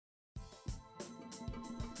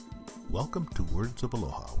Welcome to Words of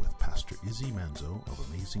Aloha with Pastor Isidoro Manzo of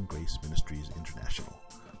Amazing Grace Ministries International.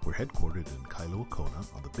 We're headquartered in Kailua-Kona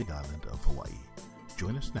on the Big Island of Hawaii.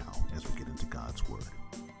 Join us now as we get into God's Word.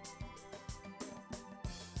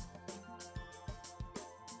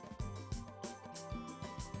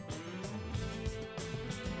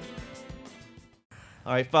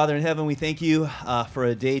 All right, Father in heaven, we thank you for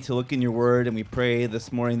a day to look in your word, and we pray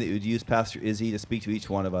this morning that you would use Pastor Izzy to speak to each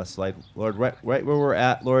one of us. Like, Lord, right where we're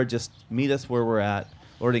at, Lord, just meet us where we're at.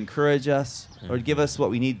 Lord, encourage us. Lord, give us what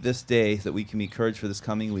we need this day so that we can be encouraged for this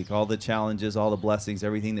coming week. All the challenges, all the blessings,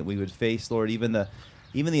 everything that we would face, Lord, even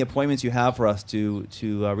the appointments you have for us to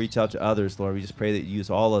reach out to others, Lord. We just pray that you use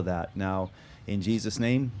all of that now in Jesus'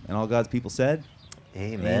 name. And all God's people said,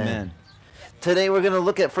 Amen. Amen. Today we're going to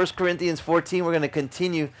look at 1 Corinthians 14. We're going to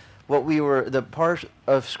continue the part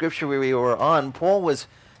of Scripture we were on. Paul was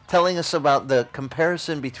telling us about the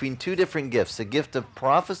comparison between two different gifts, the gift of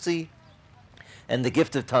prophecy and the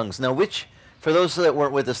gift of tongues. Now, for those that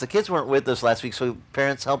weren't with us, the kids weren't with us last week, so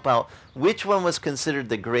parents help out. Which one was considered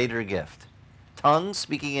the greater gift? Tongues,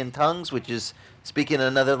 speaking in tongues, which is speaking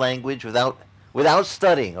another language without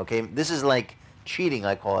studying, okay? This is like cheating,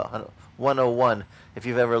 I call it, 101. If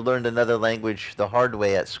you've ever learned another language the hard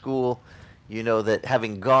way at school, you know that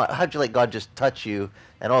having God, how'd you let God just touch you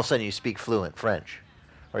and all of a sudden you speak fluent French?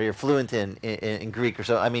 Or you're fluent in Greek or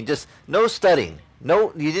so. I mean, just no studying.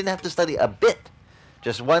 No, you didn't have to study a bit.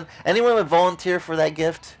 Just one. Anyone would volunteer for that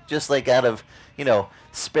gift? Just like out of,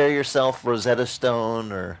 spare yourself Rosetta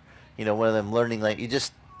Stone or, one of them learning, like, you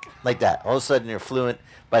just, like that. All of a sudden you're fluent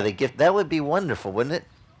by the gift. That would be wonderful, wouldn't it?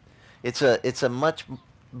 It's a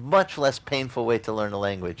much less painful way to learn a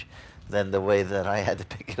language than the way that I had to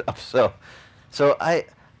pick it up. So I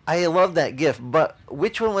love that gift. But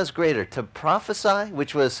which one was greater? To prophesy,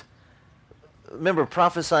 remember,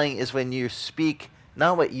 prophesying is when you speak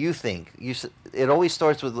not what you think. It always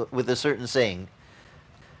starts with a certain saying.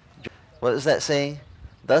 What is that saying?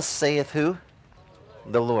 Thus saith who?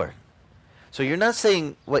 The Lord. So you're not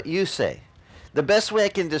saying what you say. The best way I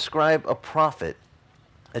can describe a prophet,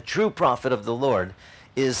 a true prophet of the Lord,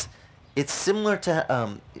 it's similar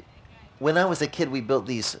to when I was a kid, we built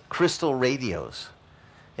these crystal radios.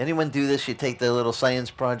 Anyone do this? You take the little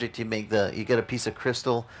science project, you get a piece of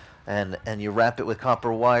crystal and you wrap it with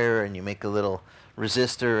copper wire and you make a little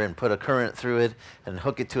resistor and put a current through it and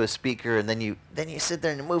hook it to a speaker, and then you sit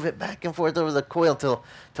there and move it back and forth over the coil till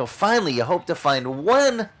finally you hope to find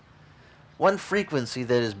one frequency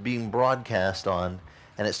that is being broadcast on,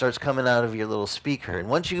 and it starts coming out of your little speaker. And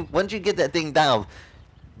once you get that thing down,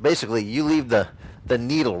 basically you leave the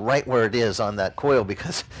needle right where it is on that coil,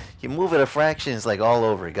 because you move it a fraction, it's like all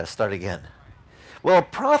over. You got to start again. Well, a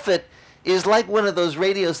prophet is like one of those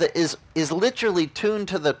radios that is literally tuned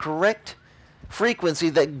to the correct frequency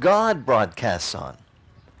that God broadcasts on.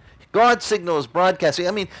 God's signal is broadcasting.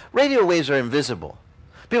 I mean, radio waves are invisible.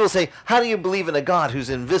 People say, how do you believe in a God who's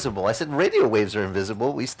invisible? I said, radio waves are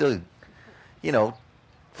invisible. We still,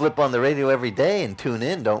 flip on the radio every day and tune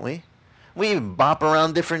in, don't we? We even bop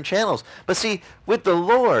around different channels. But see, with the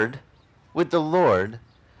Lord,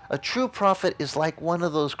 a true prophet is like one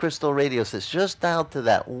of those crystal radios that's just dialed to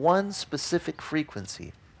that one specific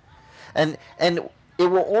frequency. And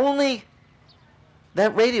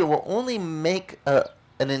that radio will only make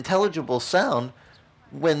an intelligible sound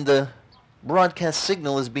when the broadcast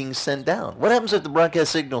signal is being sent down. What happens if the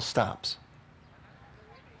broadcast signal stops?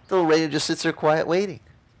 The little radio just sits there quiet waiting.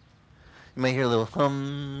 You may hear a little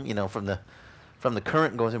hum, from the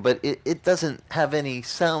current going through, but it doesn't have any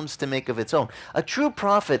sounds to make of its own. A true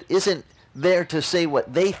prophet isn't there to say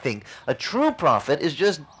what they think. A true prophet is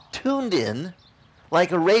just tuned in,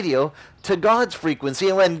 like a radio, to God's frequency.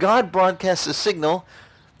 And when God broadcasts a signal,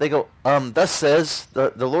 they go, thus says,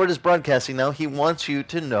 the Lord is broadcasting now. He wants you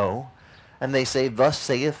to know. And they say, thus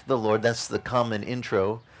saith the Lord. That's the common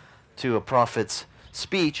intro to a prophet's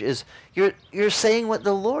speech, is you're saying what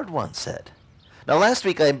the Lord once said. Now, last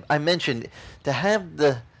week I mentioned to have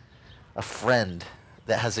a friend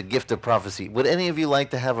that has a gift of prophecy. Would any of you like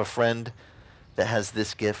to have a friend that has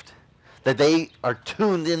this gift? That they are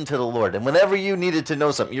tuned into the Lord. And whenever you needed to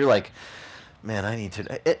know something, you're like, man, I need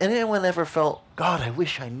to. Anyone ever felt, God, I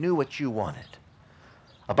wish I knew what you wanted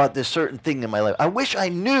about this certain thing in my life? I wish I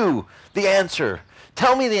knew the answer.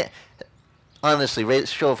 Tell me honestly,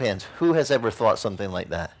 show of hands, who has ever thought something like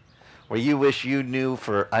that? Where you wish you knew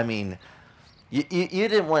you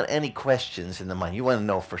didn't want any questions in the mind. You want to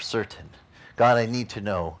know for certain. God, I need to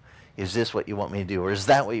know, is this what you want me to do? Or is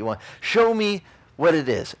that what you want? Show me what it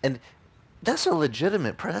is. And that's a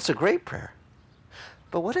legitimate prayer. That's a great prayer.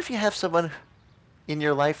 But what if you have someone in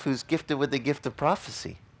your life who's gifted with the gift of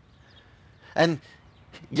prophecy? And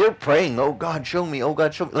you're praying, oh God, show me, oh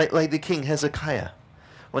God, show me. Like the king Hezekiah,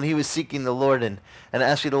 when he was seeking the Lord and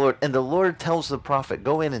asking the Lord. And the Lord tells the prophet,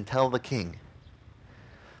 go in and tell the king,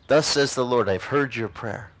 thus says the Lord, I've heard your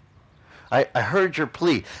prayer. I heard your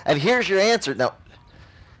plea. And here's your answer. Now,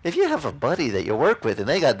 if you have a buddy that you work with and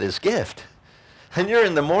they got this gift, and you're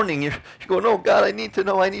in the morning, you're going, oh God, I need to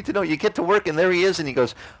know. You get to work and there he is and he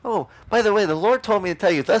goes, oh, by the way, the Lord told me to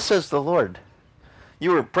tell you, thus says the Lord.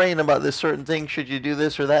 You were praying about this certain thing, should you do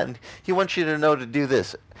this or that, and he wants you to know to do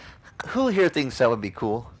this. Who here thinks that would be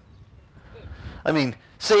cool? I mean,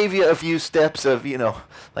 save you a few steps of,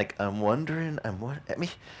 like, I mean,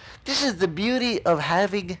 this is the beauty of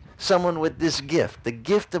having someone with this gift. The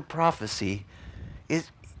gift of prophecy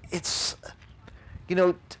it's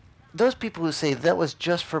those people who say that was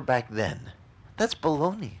just for back then, that's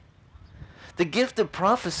baloney. The gift of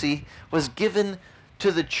prophecy was given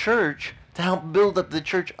to the church to help build up the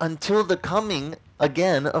church until the coming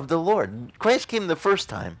again of the Lord. Christ came the first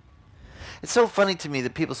time. It's so funny to me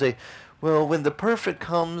that people say, well, when the perfect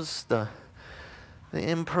comes, the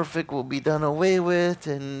imperfect will be done away with,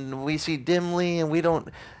 and we see dimly, and we don't...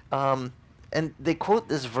 and they quote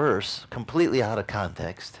this verse completely out of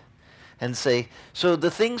context and say, so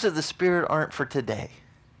the things of the Spirit aren't for today,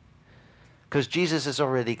 because Jesus has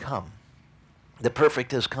already come. The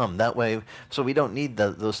perfect has come. That way, so we don't need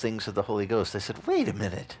those things of the Holy Ghost. I said, wait a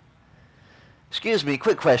minute. Excuse me,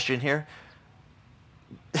 quick question here.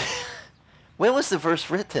 When was the verse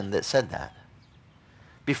written that said that?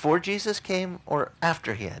 Before Jesus came or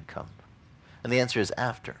after he had come? And the answer is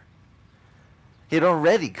after. He had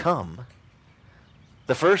already come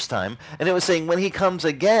the first time, and it was saying when he comes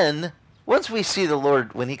again, once we see the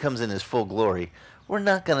Lord, when he comes in his full glory, we're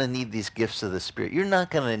not going to need these gifts of the Spirit. You're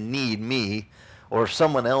not going to need me or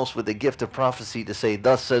someone else with the gift of prophecy to say,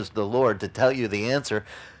 thus says the Lord, to tell you the answer,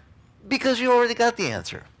 because you already got the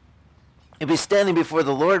answer. You'll be standing before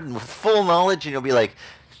the Lord with full knowledge, and you'll be like,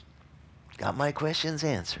 got my questions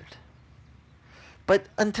answered. But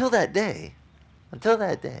until that day,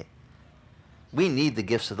 we need the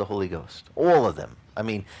gifts of the Holy Ghost. All of them. I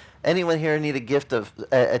mean, anyone here need a gift of,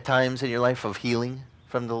 at times in your life, of healing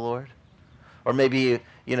from the Lord? Or maybe,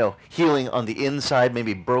 healing on the inside,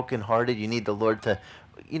 maybe brokenhearted. You need the Lord to,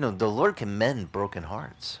 the Lord can mend broken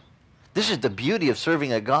hearts. This is the beauty of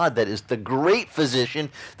serving a God that is the great physician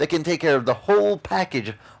that can take care of the whole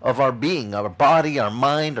package of our being, our body, our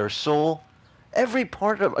mind, our soul. Every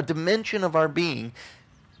part of a dimension of our being,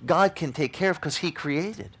 God can take care of because he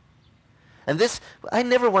created. And this, I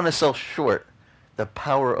never want to sell short the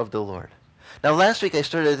power of the Lord. Now, last week I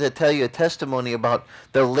started to tell you a testimony about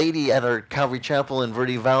the lady at our Calvary Chapel in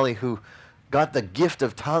Verde Valley who got the gift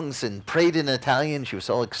of tongues and prayed in Italian. She was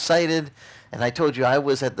all excited. And I told you I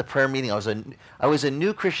was at the prayer meeting. I was a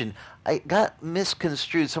new Christian. I got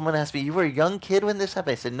misconstrued. Someone asked me, you were a young kid when this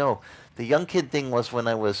happened? I said, no. The young kid thing was when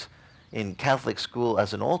I was in Catholic school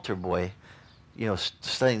as an altar boy,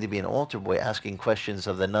 studying to be an altar boy, asking questions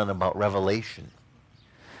of the nun about Revelation.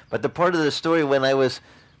 But the part of the story when I was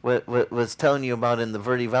telling you about in the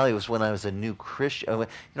Verde Valley was when I was a new Christian.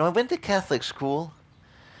 I went to Catholic school,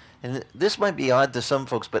 and this might be odd to some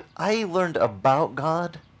folks, but I learned about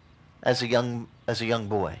God as a young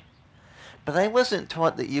boy. But I wasn't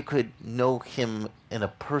taught that you could know him in a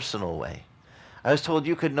personal way. I was told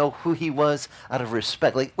you could know who he was out of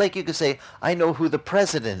respect. Like you could say, I know who the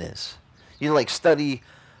president is. You study,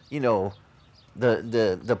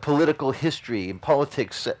 the political history and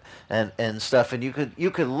politics and stuff, and you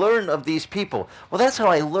could learn of these people. Well, that's how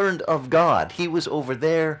I learned of God. He was over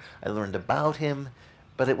there. I learned about him,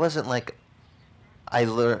 but it wasn't like I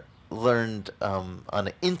learned on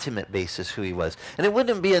an intimate basis who he was. And it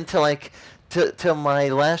wouldn't be until till my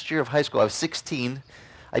last year of high school. I was 16.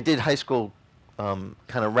 I did high school kind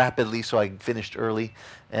of rapidly, so I finished early.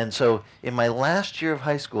 And so in my last year of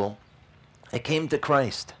high school, I came to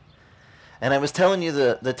Christ. And I was telling you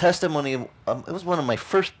the testimony. It was one of my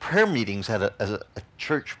first prayer meetings at a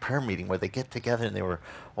church prayer meeting where they get together and they were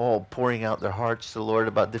all pouring out their hearts to the Lord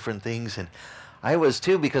about different things. And I was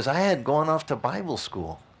too, because I had gone off to Bible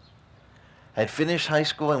school. I had finished high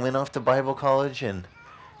school and went off to Bible college, and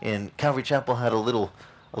Calvary Chapel had a little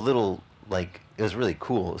it was really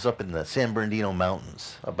cool. It was up in the San Bernardino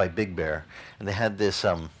Mountains, up by Big Bear, and they had this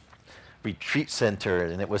retreat center,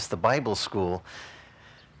 and it was the Bible school.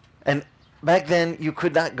 And back then, you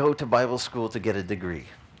could not go to Bible school to get a degree.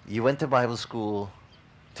 You went to Bible school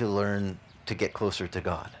to learn to get closer to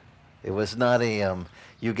God. It was not a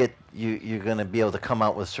you're going to be able to come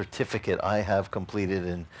out with a certificate. I have completed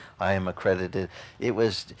and I am accredited.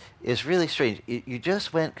 It's really strange. You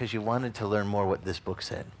just went because you wanted to learn more what this book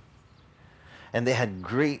said. And they had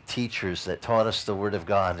great teachers that taught us the Word of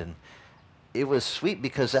God. And it was sweet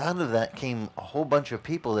because out of that came a whole bunch of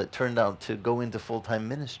people that turned out to go into full-time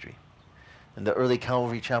ministry. In the early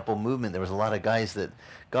Calvary Chapel movement, there was a lot of guys that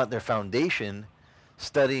got their foundation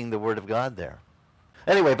studying the Word of God there.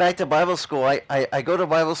 Anyway, back to Bible school. I go to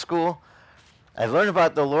Bible school. I learn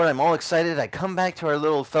about the Lord. I'm all excited. I come back to our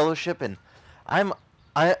little fellowship, and I'm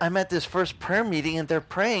at this first prayer meeting, and they're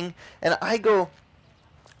praying, and I go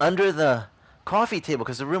under the coffee table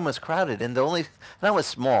because the room was crowded, and I was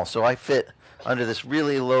small, so I fit under this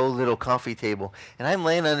really low little coffee table, and I'm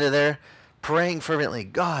laying under there praying fervently.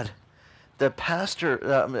 God, the pastor,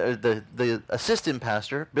 the assistant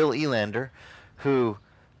pastor, Bill Elander, who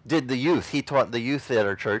did the youth, he taught the youth at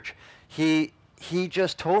our church, he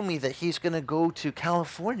just told me that he's going to go to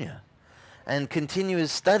California and continue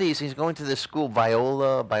his studies. He's going to this school,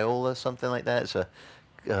 Biola, something like that. It's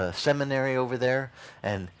a seminary over there,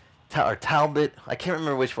 and or Talbot. I can't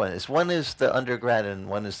remember which one it is. One is the undergrad and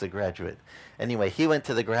one is the graduate. Anyway, he went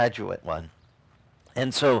to the graduate one.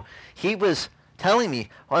 And so he was telling me,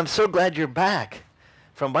 oh, I'm so glad you're back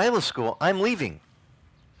from Bible school. I'm leaving.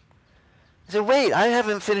 I said, wait, I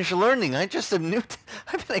haven't finished learning. I just am new.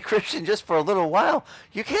 I've been a Christian just for a little while.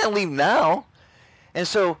 You can't leave now. And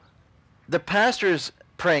so the pastor's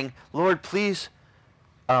praying, Lord, please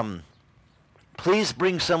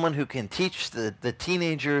bring someone who can teach the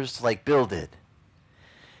teenagers like Bill did.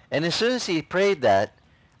 And as soon as he prayed that,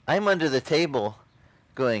 I'm under the table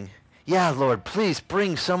going, yeah, Lord, please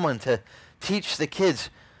bring someone to teach the kids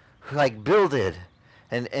like Bill did.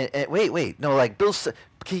 And wait, no, like Bill,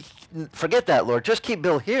 forget that, Lord. Just keep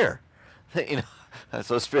Bill here. You know, that's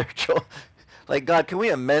so spiritual. Like, God, can we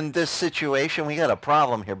amend this situation? We got a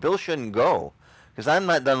problem here. Bill shouldn't go because I'm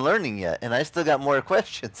not done learning yet, and I still got more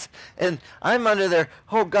questions. And I'm under there,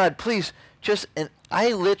 oh, God, please, and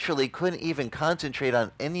I literally couldn't even concentrate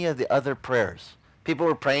on any of the other prayers. People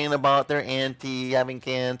were praying about their auntie having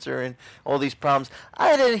cancer and all these problems.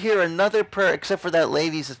 I didn't hear another prayer except for that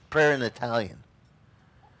lady's prayer in Italian.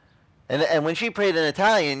 And when she prayed in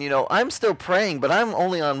Italian, you know, I'm still praying, but I'm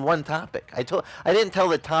only on one topic. I didn't tell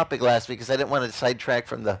the topic last week because I didn't want to sidetrack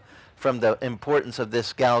from the importance of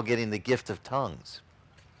this gal getting the gift of tongues.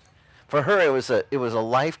 For her, it was a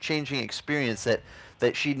life-changing experience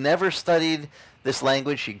that she never studied this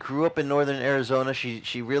language. She grew up in northern Arizona.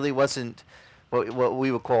 She really wasn't what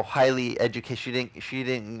we would call highly educated. She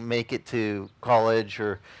didn't make it to college,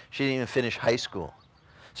 or she didn't even finish high school.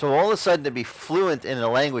 So all of a sudden to be fluent in a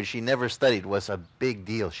language she never studied was a big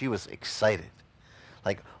deal. She was excited.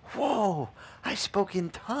 Like, whoa, I spoke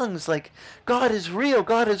in tongues. Like, God is real.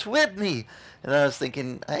 God is with me. And I was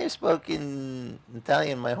thinking, I have spoken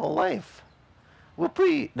Italian my whole life.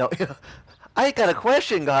 Whoopee. No, I got a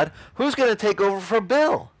question, God. Who's going to take over for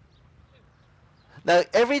Bill? Now,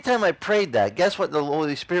 every time I prayed that, guess what the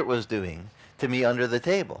Holy Spirit was doing to me under the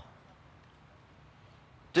table?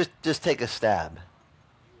 Just take a stab.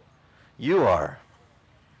 You are.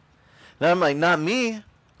 And I'm like, not me.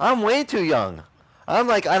 I'm way too young. I'm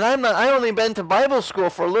like, and I only been to Bible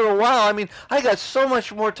school for a little while. I mean, I got so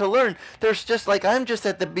much more to learn. There's just like, I'm just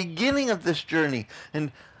at the beginning of this journey.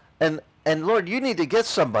 And Lord, you need to get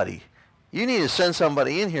somebody. You need to send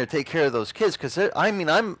somebody in here to take care of those kids. Because,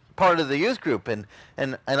 I'm part of the youth group. And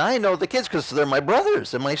I know the kids because they're my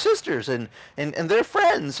brothers and my sisters and they're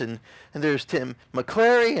friends. And there's Tim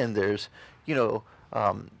McClary and there's,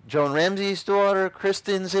 Joan Ramsey's daughter,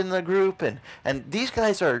 Kristen's in the group, and these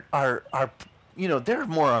guys are they're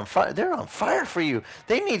more on fire. They're on fire for you.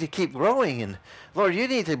 They need to keep growing, and Lord, you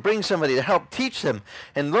need to bring somebody to help teach them.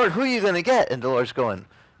 And Lord, who are you going to get? And the Lord's going,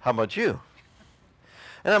 how about you?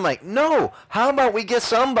 And I'm like, no. How about we get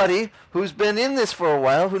somebody who's been in this for a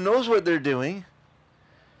while, who knows what they're doing?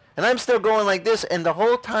 And I'm still going like this, and the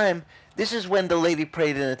whole time, this is when the lady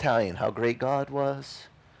prayed in Italian, how great God was.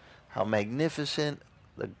 How magnificent,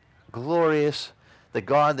 the glorious, the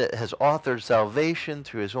God that has authored salvation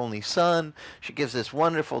through his only Son. She gives this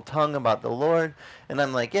wonderful tongue about the Lord. And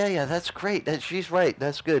I'm like, yeah, that's great. She's right.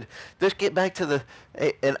 That's good. Let's get back to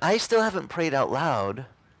and I still haven't prayed out loud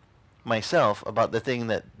myself about the thing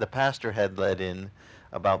that the pastor had led in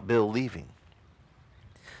about Bill leaving.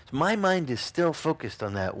 So my mind is still focused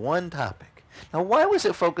on that one topic. Now, why was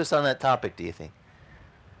it focused on that topic, do you think?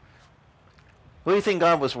 What do you think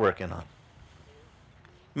God was working on?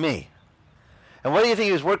 Me. And what do you think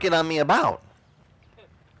he was working on me about?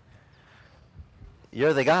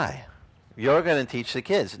 You're the guy. You're going to teach the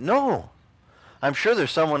kids. No. I'm sure there's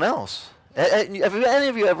someone else. Have any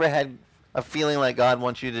of you ever had a feeling like God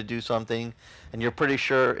wants you to do something and you're pretty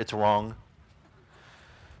sure it's wrong?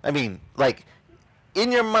 I mean, like,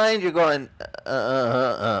 in your mind you're going,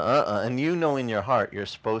 and you know in your heart you're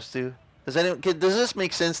supposed to. Does this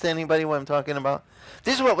make sense to anybody what I'm talking about?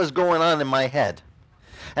 This is what was going on in my head.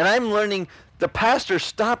 And I'm learning, the pastor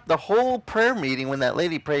stopped the whole prayer meeting when that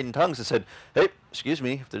lady prayed in tongues and said, hey, excuse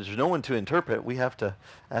me, if there's no one to interpret, we have to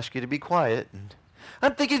ask you to be quiet. And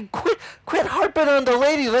I'm thinking, quit harping on the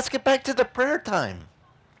lady. Let's get back to the prayer time.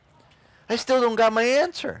 I still don't got my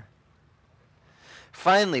answer.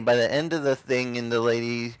 Finally, by the end of the thing, and the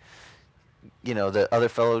lady, the other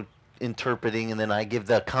fellow interpreting, and then I give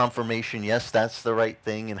the confirmation, yes, that's the right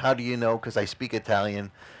thing. And how do you know? Because I speak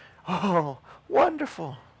Italian. Oh,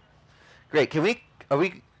 wonderful. Great. Are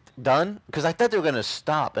we done? Because I thought they were going to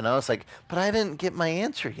stop, and I was like, but I didn't get my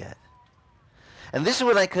answer yet. And this is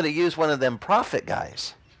when I could have used one of them prophet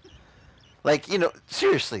guys. Like,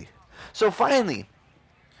 seriously. So finally,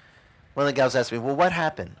 one of the gals asked me, well, what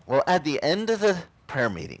happened? Well, at the end of the prayer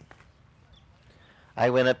meeting, I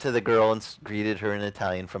went up to the girl and greeted her in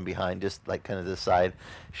Italian from behind, just like kind of the side.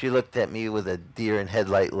 She looked at me with a deer in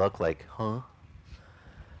headlight look like, huh?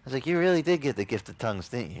 I was like, you really did get the gift of tongues,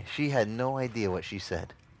 didn't you? She had no idea what she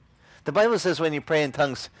said. The Bible says when you pray in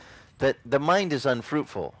tongues that the mind is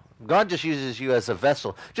unfruitful. God just uses you as a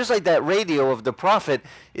vessel. Just like that radio of the prophet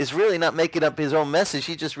is really not making up his own message.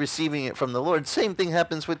 He's just receiving it from the Lord. Same thing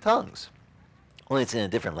happens with tongues. Only it's in a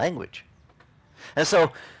different language. And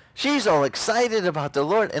so she's all excited about the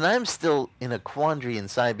Lord, and I'm still in a quandary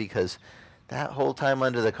inside because that whole time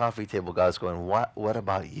under the coffee table, God's going, what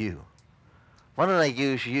about you? Why don't I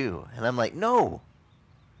use you? And I'm like, no.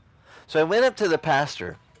 So I went up to the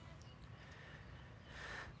pastor.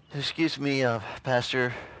 Excuse me,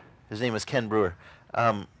 Pastor. His name is Ken Brewer.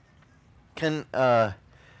 Ken,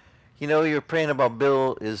 you're praying about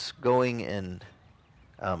Bill is going, and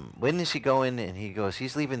when is he going? And he goes,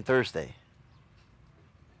 he's leaving Thursday.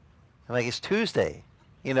 I'm like, it's Tuesday.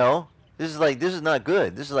 This is not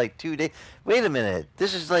good. This is like 2 days. Wait a minute.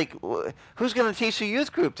 This is like, who's going to teach the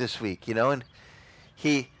youth group this week? And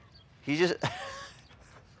he just,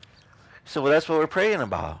 so that's what we're praying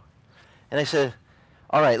about. And I said,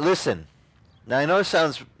 all right, listen. Now, I know it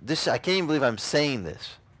sounds, I can't even believe I'm saying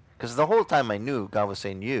this, because the whole time I knew God was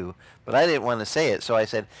saying you, but I didn't want to say it. So I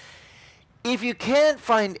said, if you can't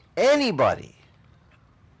find anybody,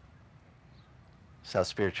 that's how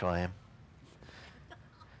spiritual I am.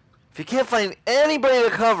 If you can't find anybody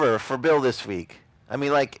to cover for Bill this week, I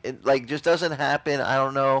mean, it just doesn't happen, I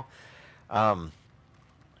don't know,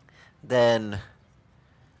 then,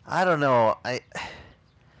 I don't know,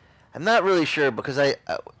 I'm not really sure, because I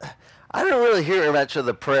didn't really hear much of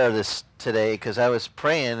the prayer today, because I was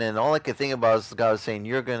praying, and all I could think about was God was saying,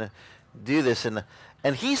 you're going to do this,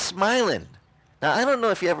 and he's smiling. Now, I don't know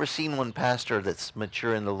if you ever seen one pastor that's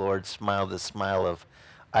mature in the Lord smile the smile of,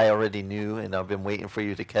 I already knew, and I've been waiting for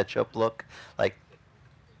you to catch up look. Like,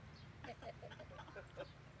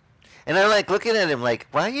 and I'm like looking at him like,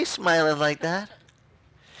 why are you smiling like that?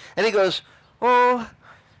 And he goes, oh,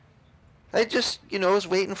 I just, was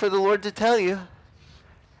waiting for the Lord to tell you.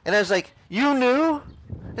 And I was like, you knew?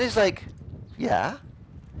 And he's like, yeah.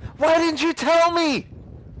 Why didn't you tell me?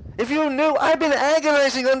 If you knew, I've been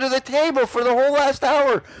agonizing under the table for the whole last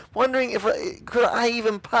hour, wondering if could I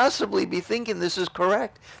even possibly be thinking this is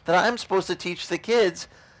correct, that I'm supposed to teach the kids,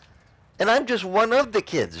 and I'm just one of the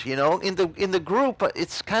kids, in the group.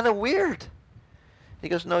 It's kind of weird. He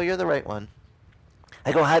goes, no, you're the right one.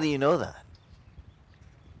 I go, how do you know that?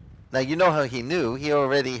 Now, you know how he knew.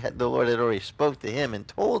 The Lord had already spoke to him and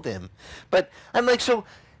told him. But I'm like, so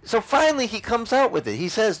finally he comes out with it. He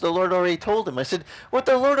says, the Lord already told him. I said, what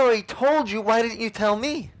the Lord already told you, why didn't you tell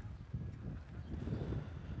me?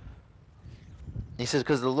 He says,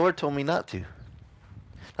 because the Lord told me not to.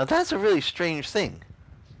 Now, that's a really strange thing.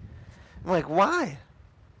 I'm like, why?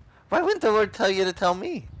 Why wouldn't the Lord tell you to tell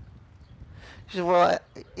me? He said, well,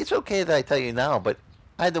 it's okay that I tell you now, but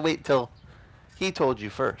I had to wait till he told you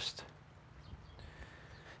first.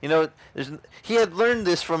 He had learned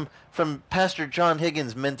this from Pastor John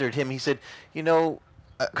Higgins, mentored him. He said,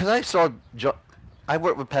 because I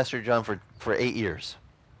worked with Pastor John for 8 years.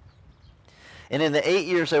 And in the 8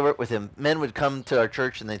 years I worked with him, men would come to our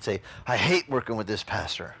church and they'd say, I hate working with this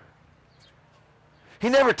pastor. He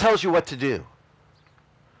never tells you what to do.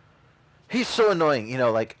 He's so annoying.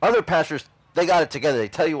 Like other pastors, they got it together. They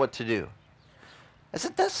tell you what to do. I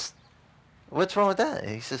said, what's wrong with that?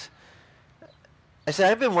 And I said,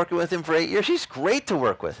 I've been working with him for 8 years. He's great to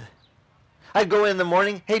work with. I'd go in the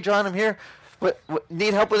morning, hey, John, I'm here. What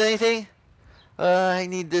need help with anything? I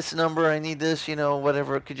need this number. I need this,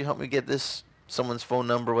 whatever. Could you help me get this, someone's phone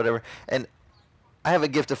number, whatever. And I have a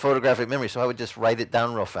gift of photographic memory, so I would just write it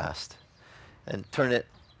down real fast. and turn it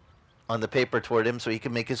on the paper toward him so he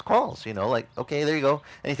can make his calls. You know, like, okay, there you go.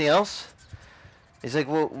 Anything else? He's like,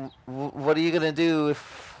 well, what are you going to do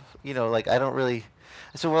if, you know, like, I don't really...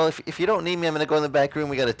 I said, well, if you don't need me, I'm going to go in the back room.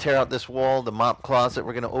 We got to tear out this wall, the mop closet.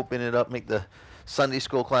 We're going to open it up, make the Sunday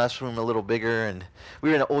school classroom a little bigger. And we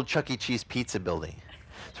were in an old Chuck E. Cheese pizza building.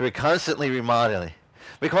 So we're constantly remodeling.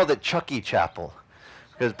 We called it Chucky Chapel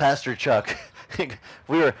because Pastor Chuck,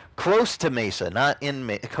 we were close to Mesa, not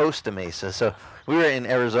in close to Mesa. So we were in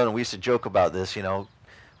Arizona. We used to joke about this, you know.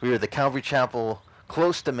 We were the Calvary Chapel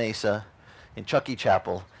close to Mesa in Chucky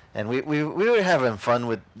Chapel. And we were having fun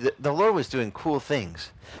with, the Lord was doing cool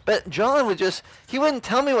things. But John would he wouldn't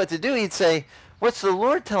tell me what to do. He'd say, what's the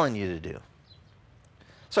Lord telling you to do?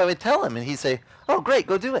 So I would tell him, and he'd say, oh, great,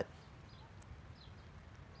 go do it.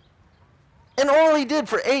 And all he did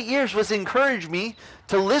for 8 years was encourage me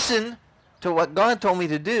to listen to what God told me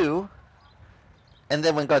to do. And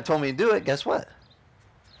then when God told me to do it, guess what?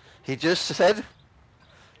 He just said,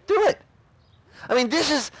 do it. I mean,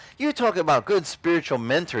 you talk about good spiritual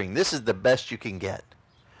mentoring. This is the best you can get.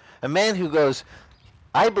 A man who goes,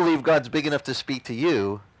 I believe God's big enough to speak to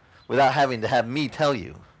you without having to have me tell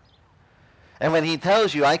you. And when he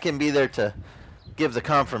tells you, I can be there to give the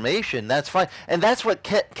confirmation, that's fine. And that's what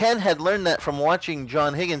Ken had learned that from watching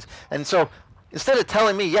John Higgins. And so instead of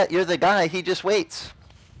telling me, yeah, you're the guy, he just waits.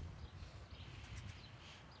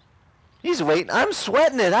 He's waiting. I'm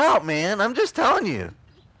sweating it out, man. I'm just telling you.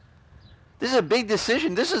 This is a big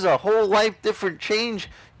decision. This is a whole life different change.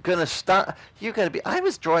 Gonna stop. You gotta be. I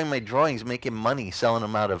was drawing my drawings, making money, selling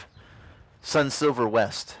them out of Sun Silver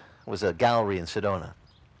West. It was a gallery in Sedona.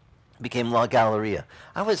 Became La Galleria.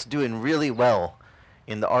 I was doing really well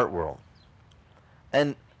in the art world.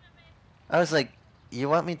 And I was like, you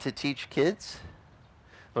want me to teach kids?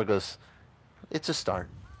 Lord goes, it's a start.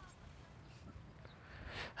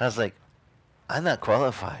 I was like, I'm not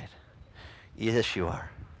qualified. Yes, you are.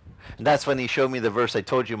 And that's when he showed me the verse I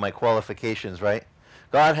told you, my qualifications, right?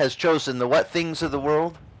 God has chosen the what things of the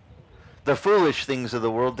world? The foolish things of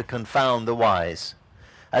the world to confound the wise.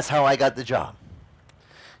 That's how I got the job.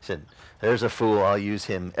 He said, there's a fool, I'll use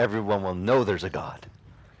him. Everyone will know there's a God.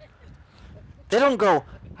 They don't go,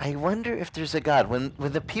 I wonder if there's a God. When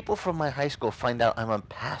the people from my high school find out I'm a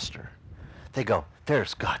pastor, they go,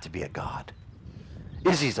 there's got to be a God.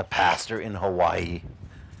 Izzy's a pastor in Hawaii.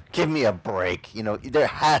 Give me a break. You know, there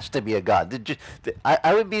has to be a God.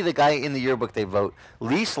 I would be the guy in the yearbook they vote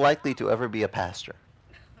least likely to ever be a pastor.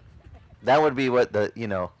 That would be what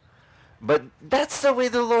but that's the way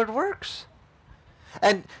the Lord works.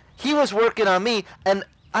 And he was working on me, and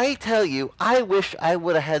I tell you, I wish I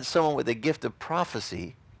would have had someone with a gift of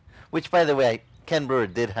prophecy, which, by the way, Ken Brewer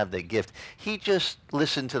did have the gift. He just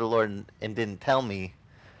listened to the Lord and didn't tell me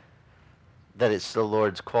that it's the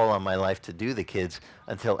Lord's call on my life to do the kids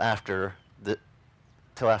until after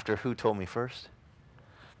who told me first?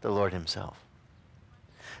 The Lord himself.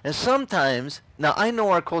 And sometimes, now I know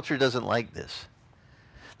our culture doesn't like this.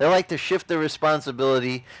 They like to shift the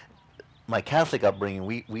responsibility. My Catholic upbringing,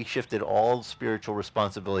 we shifted all spiritual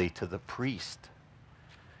responsibility to the priest.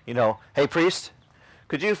 You know, hey priest,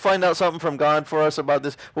 could you find out something from God for us about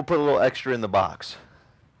this? We'll put a little extra in the box.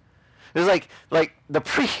 It's like the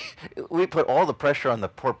priest, we put all the pressure on the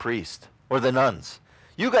poor priest or the nuns.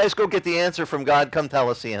 You guys go get the answer from God, come tell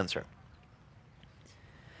us the answer.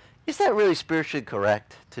 Is that really spiritually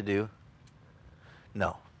correct to do?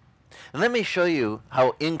 No. And let me show you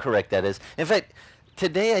how incorrect that is. In fact,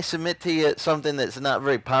 today I submit to you something that's not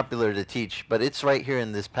very popular to teach, but it's right here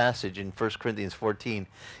in this passage in 1 Corinthians 14.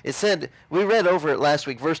 It said, we read over it last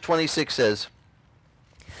week, verse 26 says,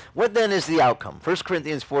 what then is the outcome? 1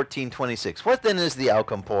 Corinthians 14:26. What then is the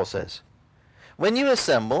outcome, Paul says? When you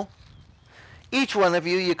assemble, each one of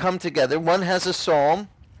you come together. One has a psalm,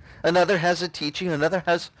 another has a teaching, another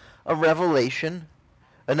has a revelation,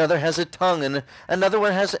 another has a tongue, and another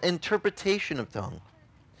one has an interpretation of tongue.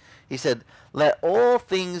 He said, let all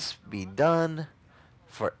things be done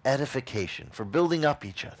for edification, for building up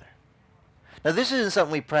each other. Now, this isn't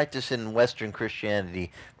something we practice in Western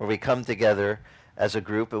Christianity, where we come together as a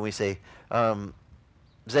group and we say,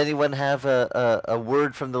 does anyone have a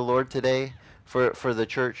word from the Lord today for the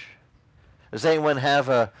church? Does anyone have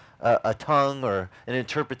a tongue or an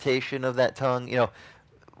interpretation of that tongue? You know,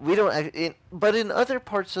 we don't. But in other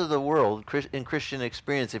parts of the world, in Christian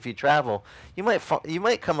experience, if you travel, you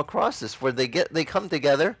might come across this where they come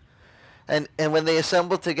together, and when they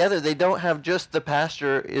assemble together, they don't have just the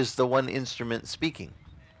pastor is the one instrument speaking.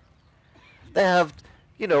 They have,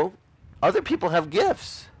 other people have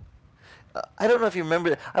gifts. I don't know if you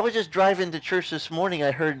remember. I was just driving to church this morning.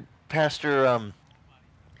 I heard Pastor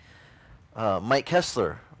Mike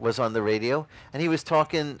Kessler was on the radio, and he was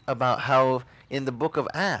talking about how in the book of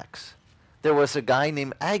Acts there was a guy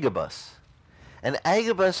named Agabus, and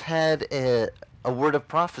Agabus had a word of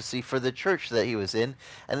prophecy for the church that he was in,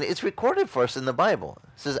 and it's recorded for us in the Bible.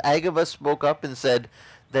 It says Agabus spoke up and said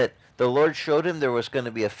that the Lord showed him there was going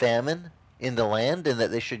to be a famine in the land and that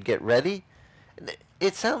they should get ready.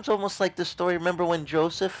 It sounds almost like the story. Remember when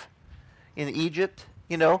Joseph in Egypt,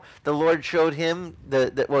 you know, the Lord showed him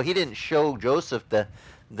well, he didn't show Joseph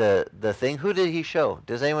the thing. Who did he show?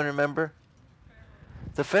 Does anyone remember?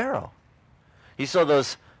 The Pharaoh. He saw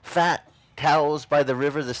those fat cows by the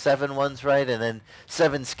river, the 7 ones, right? And then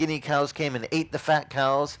 7 skinny cows came and ate the fat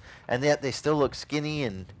cows, and yet they still look skinny.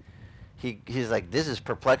 And he's like, this is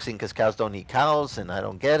perplexing because cows don't eat cows, and I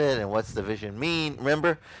don't get it. And what's the vision mean?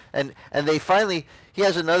 Remember? And they finally, he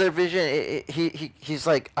has another vision. He's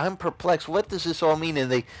like, I'm perplexed. What does this all mean?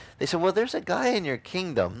 And they said, well, there's a guy in your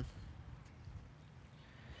kingdom,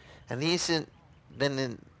 and he's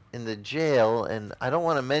been in the jail, and I don't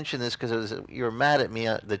want to mention this because you were mad at me.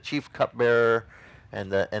 The chief cupbearer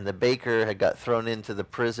and the baker had got thrown into the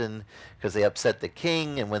prison because they upset the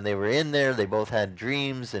king, and when they were in there, they both had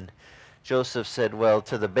dreams. And Joseph said, well,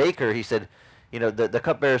 to the baker, he said, you know, the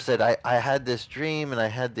cupbearer said, I had this dream, and I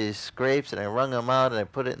had these grapes, and I wrung them out, and I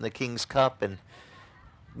put it in the king's cup, and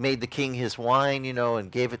made the king his wine, you know,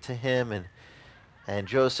 and gave it to him. And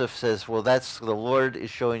Joseph says, well, that's the Lord is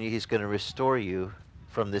showing you he's going to restore you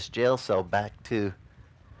from this jail cell back to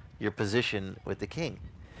your position with the king.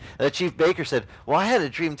 And the chief baker said, well, I had a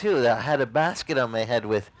dream too, that I had a basket on my head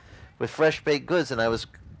with fresh baked goods, and I was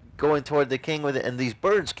going toward the king with it, and these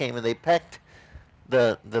birds came and they pecked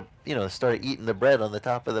started eating the bread on the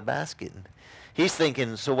top of the basket. And he's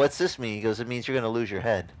thinking, so what's this mean? He goes, it means you're going to lose your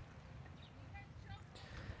head.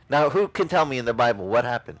 Now, who can tell me in the Bible what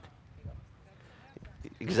happened?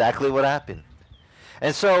 Exactly what happened.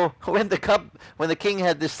 And so when the king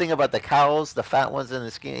had this thing about the cows, the fat ones in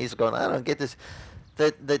the skin, he's going, I don't get this.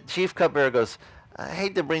 The chief cupbearer goes, I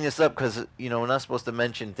hate to bring this up because, you know, we're not supposed to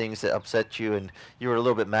mention things that upset you, and you were a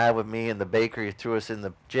little bit mad with me and the baker, you threw us in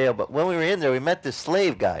the jail. But when we were in there, we met this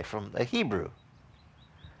slave guy from a Hebrew.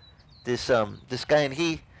 This guy, and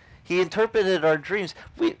he interpreted our dreams.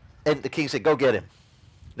 And the king said, go get him.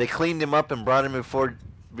 They cleaned him up and brought him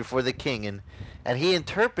before the king, and he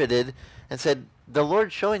interpreted and said, the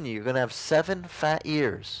Lord's showing you're going to have 7 fat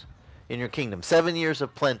years in your kingdom, 7 years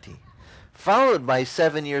of plenty, followed by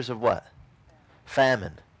 7 years of what?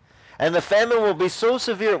 Famine. And the famine will be so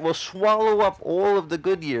severe it will swallow up all of the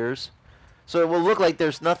good years, so it will look like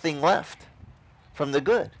there's nothing left from the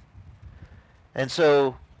good. And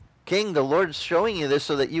so, King, the Lord's showing you this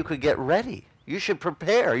so that you could get ready. You should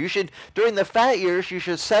prepare. During the fat years, you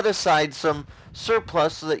should set aside some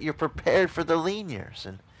surplus so that you're prepared for the lean years.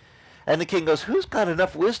 And the king goes, who's got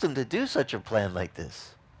enough wisdom to do such a plan like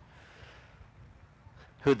this?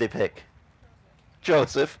 Who'd they pick?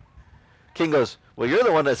 Joseph. King goes, well, you're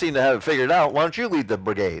the one that seemed to have it figured out. Why don't you lead the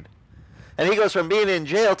brigade? And he goes from being in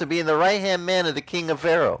jail to being the right-hand man of the king of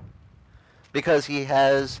Pharaoh because he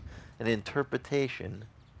has an interpretation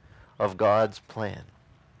of God's plan.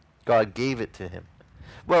 God gave it to him.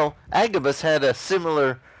 Well, Agabus had a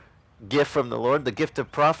similar gift from the Lord, the gift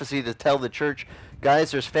of prophecy to tell the church,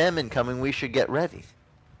 guys, there's famine coming, we should get ready.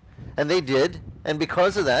 And they did, and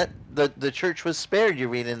because of that, the church was spared, you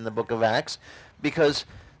read in the book of Acts, because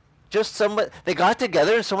they got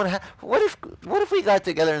together and someone what if we got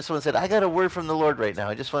together and someone said, I got a word from the Lord right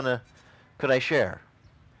now, could I share?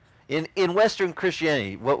 In Western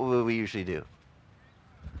Christianity, what would we usually do?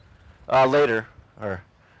 Later, or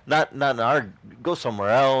not in our, go somewhere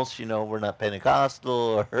else, you know, we're not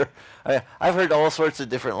Pentecostal, or I've heard all sorts of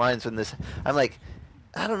different lines from this. I'm like,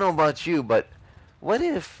 I don't know about you, but what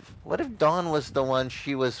if Dawn was the one,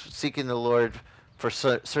 she was seeking the Lord for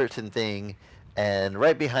certain thing, and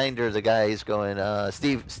right behind her the guy is going,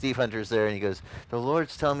 Steve Hunter's there, and he goes, the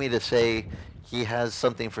Lord's telling me to say he has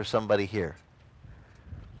something for somebody here.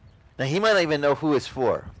 Now he might not even know who it's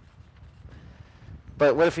for.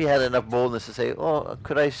 But what if he had enough boldness to say, oh,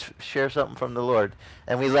 could I share something from the Lord?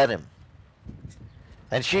 And we let him.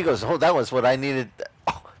 And she goes, oh, that was what I needed.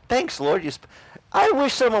 Oh, thanks, Lord. I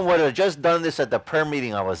wish someone would have just done this at the prayer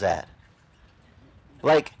meeting I was at.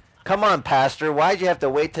 Like, come on, Pastor. Why'd you have to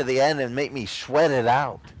wait to the end and make me sweat it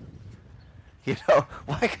out? You know,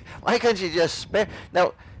 why can't you just spare?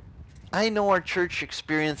 Now, I know our church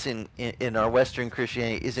experience in our Western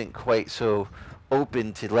Christianity isn't quite so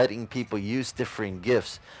open to letting people use different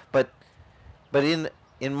gifts, but in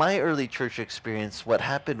my early church experience, what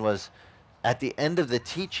happened was, at the end of the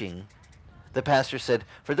teaching, The pastor said,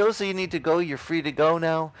 for those of you who need to go, you're free to go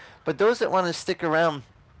now. But those that want to stick around,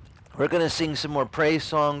 we're going to sing some more praise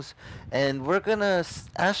songs. And we're going to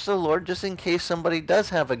ask the Lord, just in case somebody does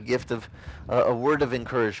have a gift of a word of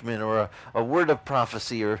encouragement or a word of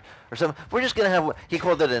prophecy or something. We're just going to have, he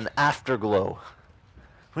called it an afterglow.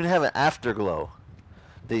 We're going to have an afterglow.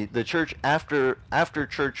 The church after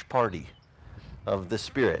church party of the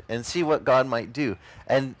Spirit, and see what God might do.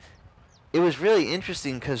 And it was really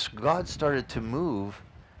interesting because God started to move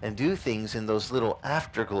and do things in those little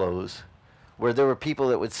afterglows where there were people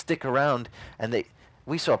that would stick around, and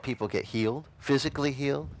we saw people get healed, physically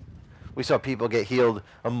healed. We saw people get healed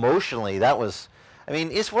emotionally. That was, I mean,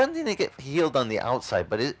 it's one thing to get healed on the outside,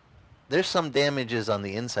 but there's some damages on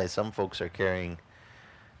the inside some folks are carrying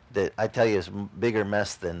that I tell you is bigger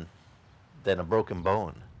mess than a broken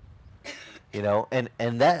bone. You know, and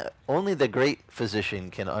that only the great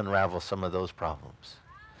physician can unravel some of those problems.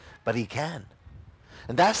 But he can.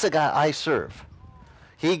 And that's the God I serve.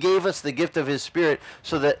 He gave us the gift of his Spirit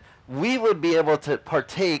so that we would be able to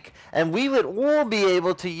partake, and we would all be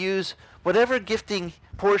able to use whatever gifting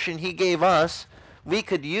portion he gave us. We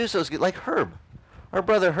could use those, like Herb. Our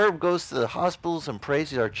brother Herb goes to the hospitals and prays.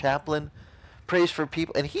 He's our chaplain, prays for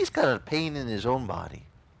people, and he's got a pain in his own body.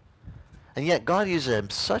 And yet God uses him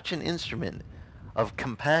such an instrument of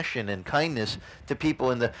compassion and kindness to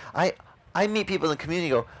people. I meet people in the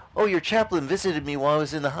community and go, oh, your chaplain visited me while I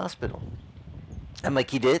was in the hospital. I'm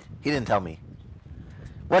like, he did? He didn't tell me.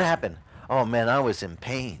 What happened? Oh, man, I was in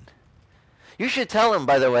pain. You should tell him,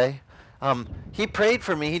 by the way. He prayed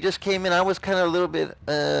for me. He just came in. I was kind of a little bit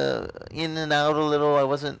in and out a little. I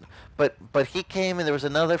wasn't, but he came, and there was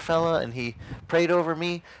another fella, and he prayed over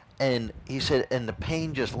me, and he said, and the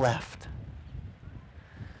pain just left.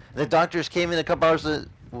 The doctors came in a couple hours and said,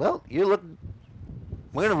 well, we're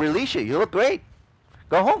going to release you. You look great.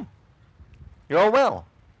 Go home. You're all well.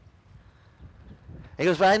 He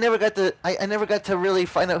goes, but I never got to really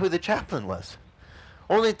find out who the chaplain was.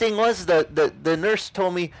 Only thing was the nurse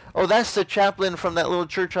told me, oh, that's the chaplain from that little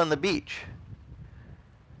church on the beach.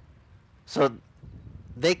 So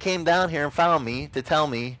they came down here and found me to tell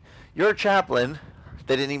me, your chaplain,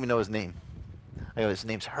 they didn't even know his name. I go, his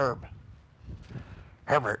name's Herb.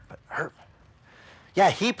 Herbert, but Herb. Yeah,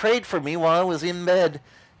 he prayed for me while I was in bed,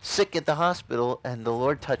 sick at the hospital, and the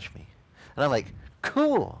Lord touched me. And I'm like,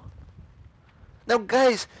 cool. Now,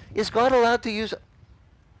 guys, is God allowed to use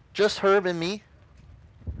just Herb and me?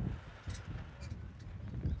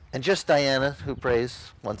 And just Diana, who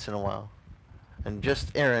prays once in a while. And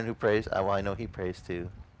just Aaron, who prays. Oh, well, I know he prays too.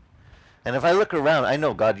 And if I look around, I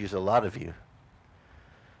know God uses a lot of you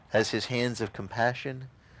as his hands of compassion.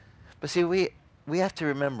 But see, we have to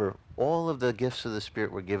remember all of the gifts of the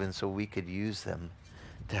Spirit were given so we could use them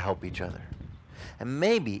to help each other. And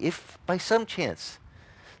maybe, if by some chance,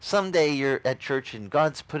 someday you're at church and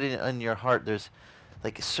God's put it on your heart, there's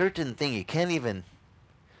like a certain thing you can't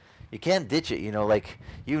ditch it, you know, like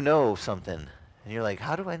you know something. And you're like,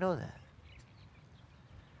 how do I know that?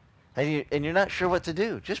 And you're not sure what to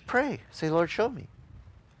do. Just pray. Say, Lord, show me.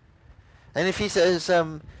 And if he says,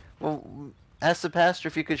 well, ask the pastor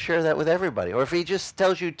if you could share that with everybody. Or if he just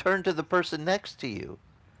tells you, turn to the person next to you.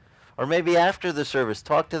 Or maybe after the service,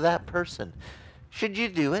 talk to that person. Should you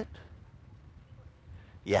do it?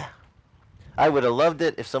 Yeah. I would have loved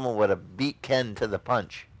it if someone would have beat Ken to the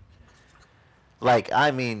punch. Like,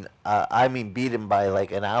 I mean, beat him by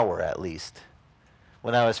like an hour at least.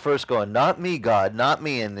 When I was first going, not me, God, not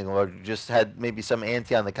me. And the Lord just had maybe some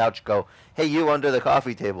auntie on the couch go, hey, you under the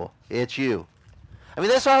coffee table. It's you. I mean,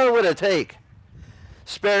 that's all it would have taken.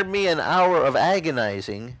 Spared me an hour of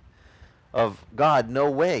agonizing of, God, no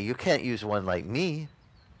way. You can't use one like me.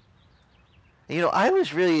 And, you know, I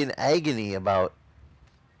was really in agony about,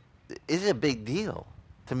 is it a big deal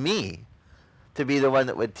to me to be the one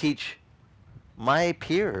that would teach my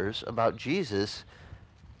peers about Jesus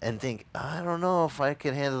and think, I don't know if I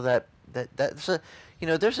can handle that. That's a, you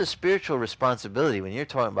know, there's a spiritual responsibility when you're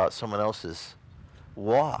talking about someone else's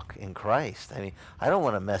walk in Christ. I mean, I don't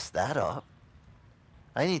want to mess that up.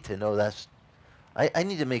 I need to know I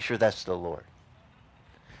need to make sure that's the Lord.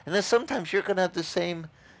 And then sometimes you're going to have the same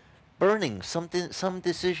burning, some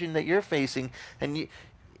decision that you're facing, and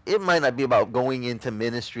it might not be about going into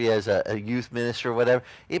ministry as a youth minister or whatever.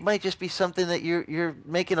 It might just be something that you're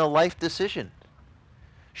making a life decision.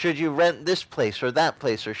 Should you rent this place or that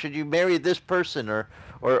place, or should you marry this person or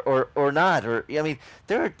not? Or I mean,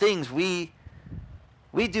 there are things we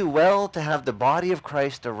do well to have the body of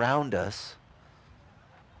Christ around us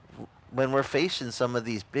when we're facing some of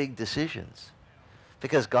these big decisions.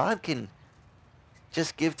 Because God can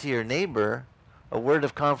just give to your neighbor a word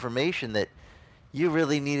of confirmation that you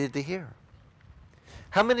really needed to hear?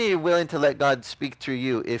 How many are willing to let God speak through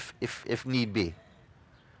you if need be?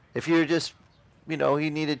 If you're just, he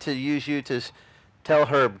needed to use you to tell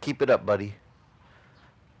Herb, keep it up, buddy.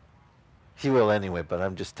 He will anyway, but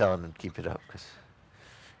I'm just telling him, keep it up, because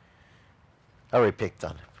I already picked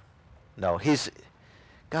on him. No,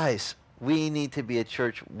 guys, we need to be a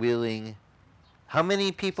church willing. How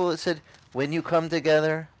many people it said, when you come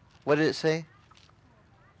together, what did it say?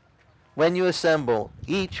 When you assemble,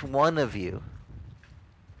 each one of you,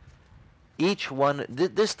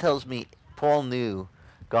 this tells me Paul knew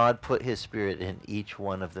God put his Spirit in each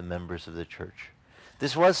one of the members of the church.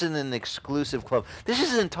 This wasn't an exclusive club. This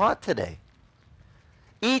isn't taught today.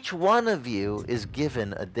 Each one of you is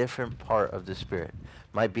given a different part of the Spirit.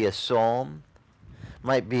 Might be a psalm,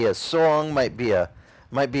 might be a song, might be a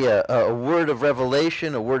word of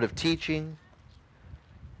revelation, a word of teaching.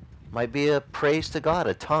 Might be a praise to God,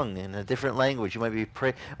 a tongue in a different language. You might be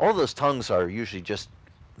all those tongues are usually just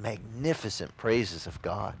magnificent praises of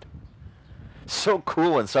God. So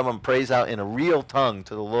cool when someone prays out in a real tongue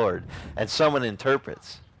to the Lord and someone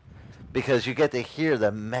interprets, because you get to hear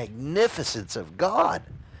the magnificence of God.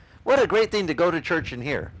 What a great thing to go to church and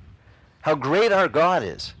hear. How great our God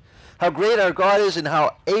is. How great our God is and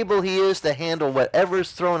how able he is to handle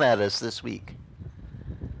whatever's thrown at us this week.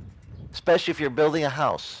 Especially if you're building a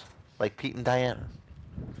house like Pete and Diana.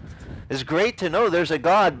 It's great to know there's a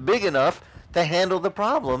God big enough to handle the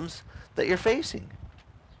problems that you're facing.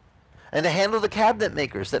 And to handle the cabinet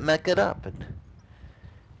makers that muck it up.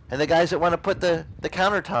 And the guys that want to put the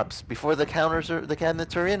countertops before the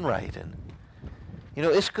cabinets are in right. And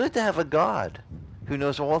it's good to have a God who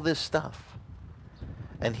knows all this stuff.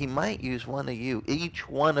 And he might use one of you, each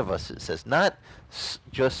one of us, it says, not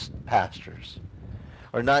just pastors,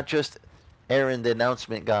 or not just Aaron, the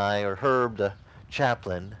announcement guy, or Herb, the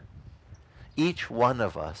chaplain. Each one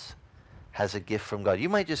of us has a gift from God. You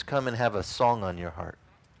might just come and have a song on your heart.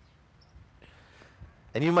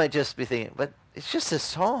 And you might just be thinking, but it's just a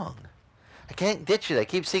song. I can't ditch it. I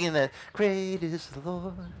keep singing that, great is the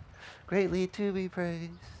Lord, greatly to be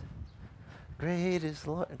praised. Great is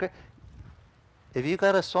the Lord. Great. If you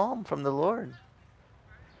got a psalm from the Lord,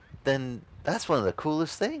 then that's one of the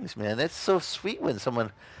coolest things, man. It's so sweet when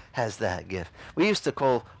someone has that gift. We used to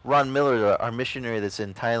call Ron Miller, our missionary that's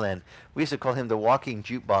in Thailand, we used to call him the walking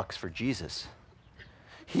jukebox for Jesus.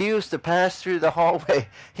 He used to pass through the hallway.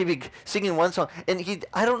 He'd be singing one song. And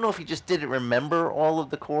I don't know if he just didn't remember all of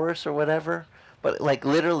the chorus or whatever, but like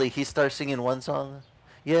literally he starts singing one song.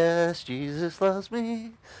 Yes, Jesus loves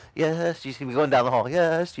me. Yes, Jesus. He'd be going down the hall.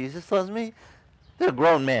 Yes, Jesus loves me. They're a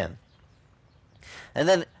grown man. And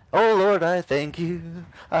then, oh, Lord, I thank you.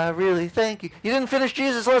 I really thank you. You didn't finish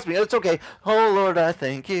Jesus loves me. It's okay. Oh, Lord, I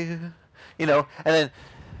thank you. And then,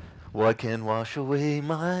 what can wash away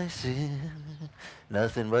my sin?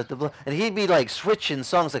 Nothing but the blood. And he'd be like switching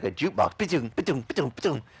songs like a jukebox. Ba-doom, ba-doom, ba-doom,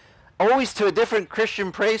 ba-doom. Always to a different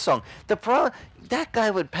Christian praise song. That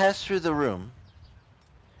guy would pass through the room.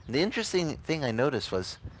 And the interesting thing I noticed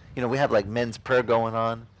was, we have like men's prayer going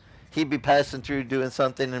on. He'd be passing through doing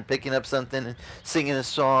something and picking up something and singing a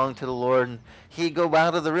song to the Lord. And he'd go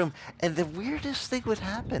out of the room. And the weirdest thing would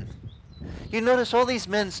happen. You notice all these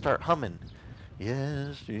men start humming.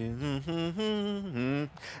 Yes. And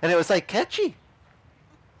it was like catchy.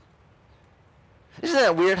 Isn't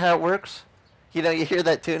that weird how it works? You hear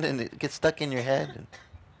that tune and it gets stuck in your head.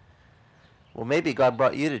 Well, maybe God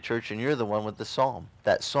brought you to church and you're the one with the psalm,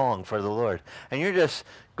 that song for the Lord. And you're just,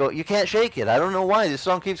 you can't shake it. I don't know why. This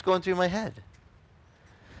song keeps going through my head.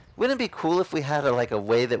 Wouldn't it be cool if we had a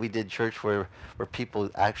way that we did church where people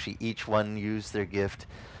actually, each one used their gift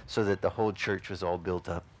so that the whole church was all built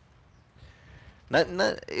up? I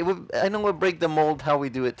know it would break the mold how we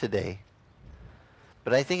do it today.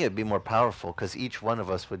 But I think it would be more powerful because each one of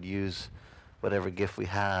us would use whatever gift we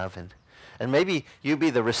have. And maybe you be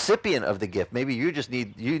the recipient of the gift. Maybe you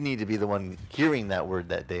need to be the one hearing that word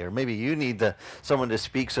that day. Or maybe you need someone to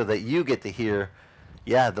speak so that you get to hear,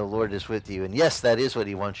 yeah, the Lord is with you. And yes, that is what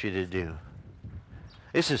he wants you to do.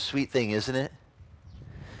 It's a sweet thing, isn't it?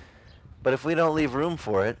 But if we don't leave room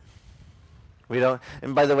for it, we don't.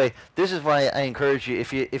 And by the way, this is why I encourage you,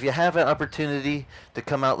 if you have an opportunity to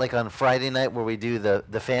come out like on Friday night where we do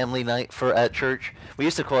the family night at church. We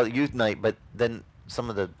used to call it youth night, but then some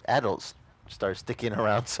of the adults start sticking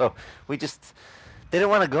around, so they didn't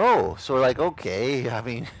want to go. So we're like, okay,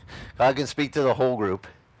 God can speak to the whole group.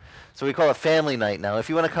 So we call it family night now. If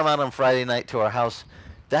you want to come out on Friday night to our house,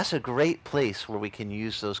 that's a great place where we can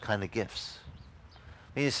use those kind of gifts.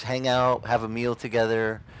 We just hang out, have a meal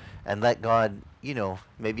together, and let God,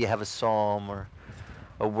 maybe you have a psalm or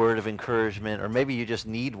a word of encouragement, or maybe you just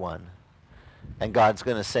need one, and God's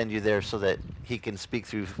going to send you there so that he can speak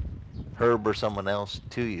through Herb or someone else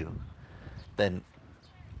to you, then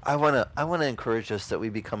I want to encourage us that we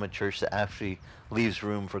become a church that actually leaves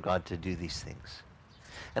room for God to do these things.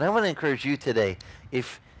 And I want to encourage you today,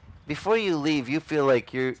 if before you leave you feel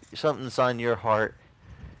like something's on your heart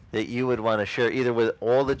that you would want to share either with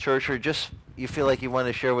all the church, or just you feel like you want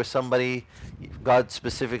to share with somebody God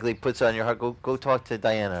specifically puts on your heart, go talk to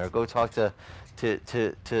Diana, or go talk to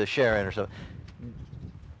Sharon or something.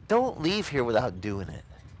 Don't leave here without doing it.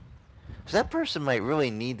 Because that person might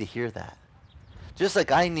really need to hear that. Just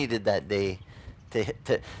like I needed that day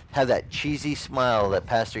to have that cheesy smile that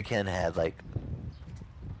Pastor Ken had, like,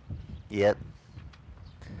 yep.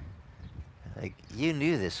 Like, you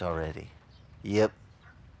knew this already. Yep.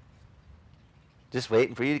 Just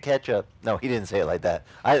waiting for you to catch up. No, he didn't say it like that.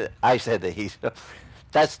 I said that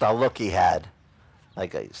that's the look he had.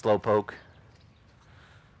 Like a slow poke.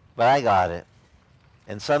 But I got it.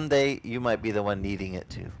 And someday you might be the one needing it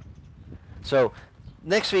too. So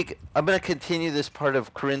next week I'm going to continue this part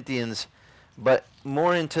of Corinthians, but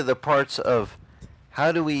more into the parts of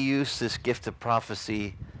how do we use this gift of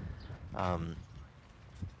prophecy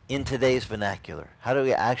in today's vernacular. How do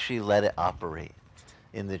we actually let it operate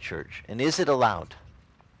in the church? And is it allowed?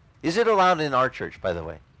 Is it allowed in our church, by the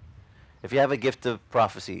way? If you have a gift of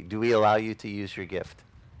prophecy, do we allow you to use your gift?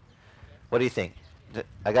 What do you think?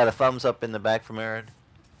 I got a thumbs up in the back from Aaron.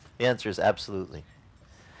 The answer is absolutely.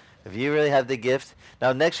 If you really have the gift.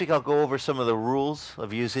 Now, next week I'll go over some of the rules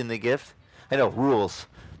of using the gift. I know, rules.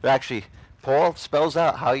 They're actually, Paul spells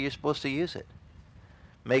out how you're supposed to use it.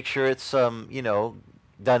 Make sure it's,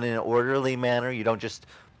 done in an orderly manner. You don't just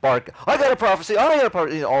bark, I got a prophecy, I got a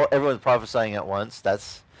prophecy. Everyone's prophesying at once.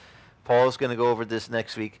 Paul's going to go over this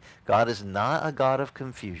next week. God is not a God of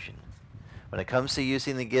confusion. When it comes to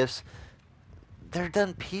using the gifts, they're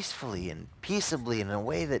done peacefully and peaceably in a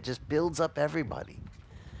way that just builds up everybody.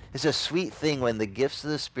 It's a sweet thing when the gifts of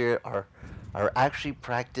the Spirit are actually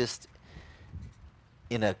practiced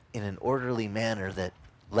in an orderly manner that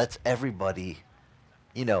lets everybody,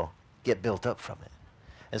 get built up from it.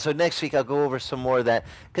 And so next week I'll go over some more of that,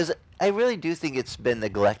 because I really do think it's been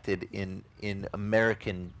neglected in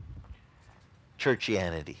American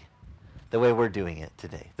churchianity, the way we're doing it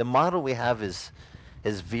today. The model we have is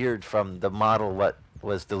veered from the model what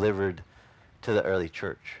was delivered to the early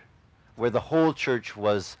church, where the whole church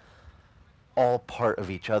was all part of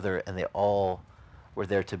each other and they all were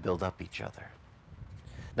there to build up each other.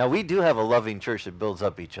 Now, we do have a loving church that builds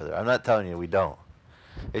up each other. I'm not telling you we don't.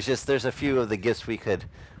 It's just there's a few of the gifts we could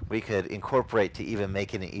incorporate to even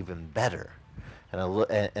making it even better, and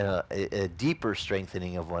a deeper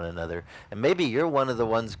strengthening of one another. And maybe you're one of the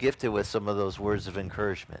ones gifted with some of those words of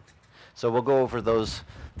encouragement. So we'll go over those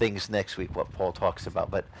things next week, what Paul talks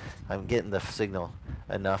about. But I'm getting the signal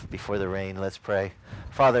enough before the rain. Let's pray.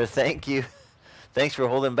 Father, thank you. Thanks for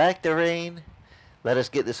holding back the rain. Let us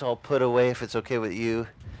get this all put away if it's okay with you.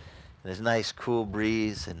 And this nice cool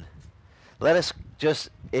breeze. And let us just,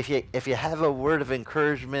 if you have a word of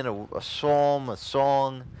encouragement, a psalm, a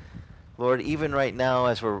song, Lord, even right now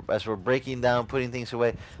as we're breaking down, putting things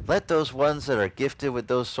away, let those ones that are gifted with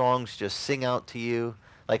those songs just sing out to you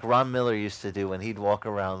like Ron Miller used to do when he'd walk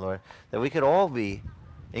around, Lord, that we could all be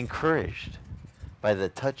encouraged by the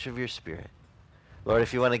touch of your Spirit. Lord,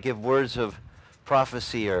 if you want to give words of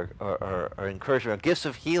prophecy or encouragement, or gifts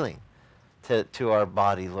of healing to our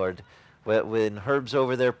body, Lord, when Herb's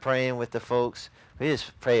over there praying with the folks, we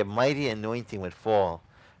just pray a mighty anointing would fall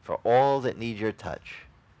for all that need your touch,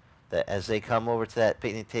 that as they come over to that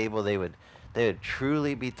picnic table, they would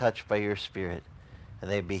truly be touched by your Spirit, and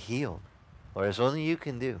they'd be healed. Lord, as only you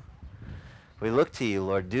can do. We look to you,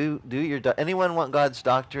 Lord. Do your anyone want God's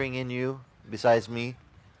doctoring in you besides me?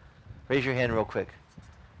 Raise your hand real quick.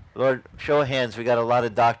 Lord, show of hands. We got a lot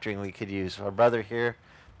of doctoring we could use. Our brother here,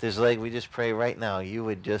 with his leg, we just pray right now you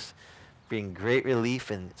would just bring great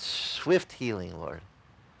relief and swift healing, Lord.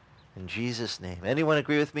 In Jesus' name. Anyone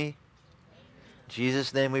agree with me? In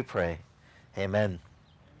Jesus' name we pray. Amen.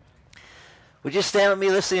 Would you stand with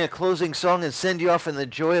me, let's sing a closing song and send you off in the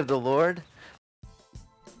joy of the Lord?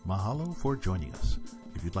 Mahalo for joining us.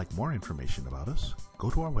 If you'd like more information about us, go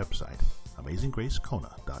to our website,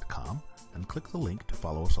 AmazingGraceKona.com, and click the link to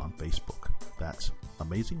follow us on Facebook. That's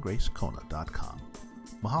AmazingGraceKona.com.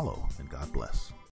 Mahalo, and God bless.